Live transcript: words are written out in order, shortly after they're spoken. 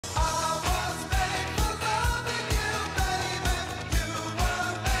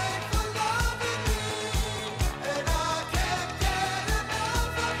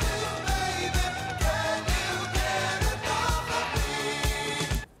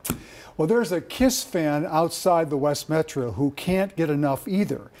Well, there's a Kiss fan outside the West Metro who can't get enough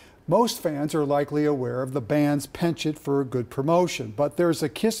either. Most fans are likely aware of the band's penchant for good promotion, but there's a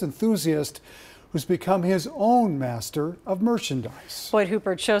Kiss enthusiast who's become his own master of merchandise. Boyd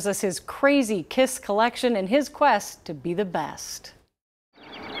Hooper shows us his crazy Kiss collection and his quest to be the best.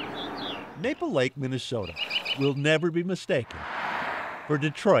 Maple Lake, Minnesota will never be mistaken for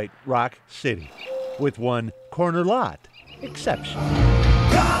Detroit Rock City, with one corner lot exception.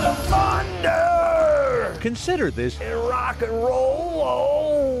 God of thunder! Consider this And rock and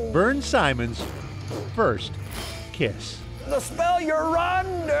roll. Vern Simon's first Kiss. The spell you're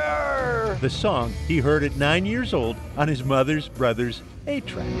under. The song he heard at 9 years old on his mother's brother's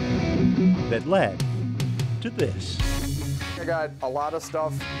 8-track that led to this. I got a lot of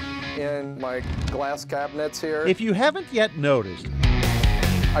stuff in my glass cabinets here. If you haven't yet noticed,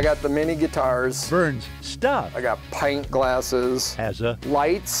 I got the mini guitars. Vern's stuff I got pint glasses. has a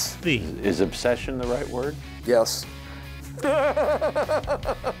Lights. theme. Is obsession the right word? Yes.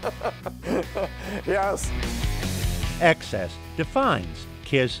 Yes. Excess defines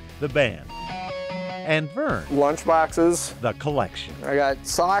Kiss the band, and Vern Lunch boxes. the collection. I got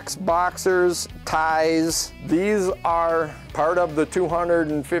socks, boxers, ties. These are part of the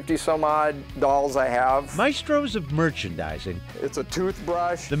 250 some odd dolls I have. Maestros of merchandising, It's a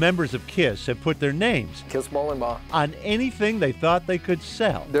toothbrush. the members of Kiss have put their names Kiss bowling ball. on anything they thought they could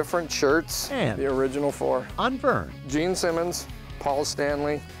sell. Different shirts. And- the original 4. On Vern, Gene Simmons, Paul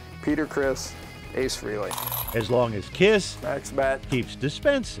Stanley, Peter Criss, Ace Frehley. as long as Kiss Max Bet. keeps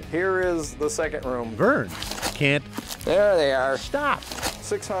dispensing, Here is the second room. Vern can't There they are. stop.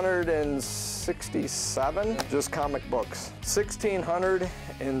 667 just comic books.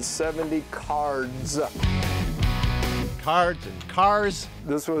 1,670 cards. Cards and cars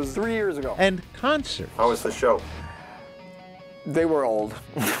This was 3 years ago. and concerts. How was the show? They were old.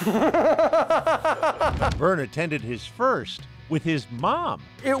 Vern attended his first with his mom.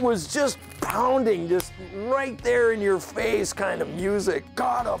 It was just pounding, just right there in your face kind of music.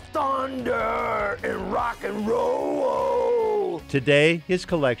 God of thunder and rock and roll. Today, his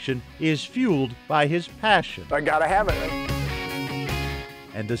collection is fueled by his passion I gotta have it.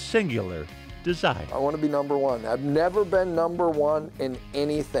 and a singular desire. I want to be number one. I've never been number one in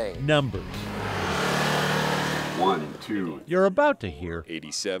anything. Numbers. 1, 2, You're about to hear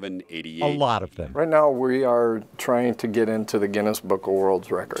 87, 88, a lot of them. Right now we are trying to get into the Guinness Book of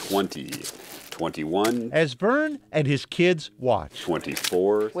World Records. 20, 21, As Vern and his kids watch,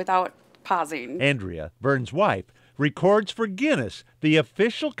 24, Without pausing. Andrea, Vern's wife, records for Guinness the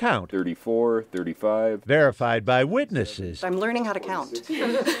official count, 34, 35, verified by witnesses, I'm learning how to count.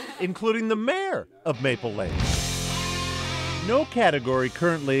 including the mayor of Maple Lake. No category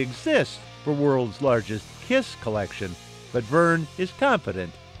currently exists for world's largest Kiss collection, but Vern is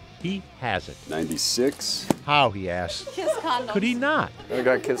confident he has it. 96, How, he asks, Kiss condoms. could he not? I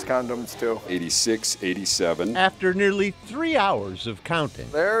got Kiss condoms too. 86, 87, After nearly 3 hours of counting,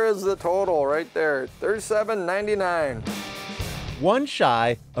 There is the total right there. $37.99. one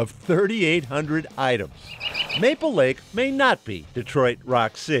shy of 3,800 items. Maple Lake may not be Detroit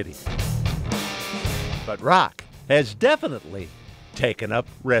Rock City, but rock has definitely taken up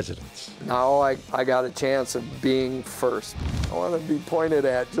residence. Now I got a chance of being first. I want to be pointed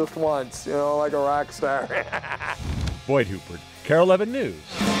at just once, you know, like a rock star. Boyd Hooper, Carol 11 News,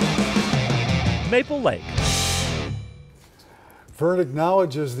 Maple Lake. Vern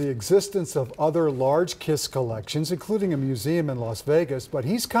acknowledges the existence of other large Kiss collections, including a museum in Las Vegas, but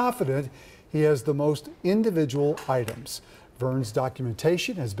he's confident he has the most individual items. Vern's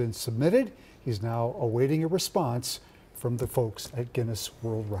documentation has been submitted. He's now awaiting a response from the folks at Guinness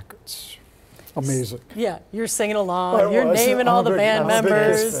World Records. Amazing. Yeah, you're singing I along. You're was. naming I'm all a the big- band I'm a big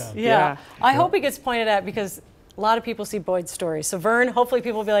Kiss members. fan. Yeah. I hope he gets pointed at because a lot of people see Boyd's stories. So Vern, hopefully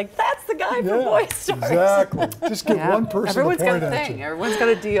people will be like, that's the guy from Boyd's stories. Exactly. Just get one person Everyone's to got point a at thing. you. Everyone's got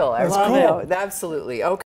a deal. That's Everyone cool. knows. Absolutely. Okay.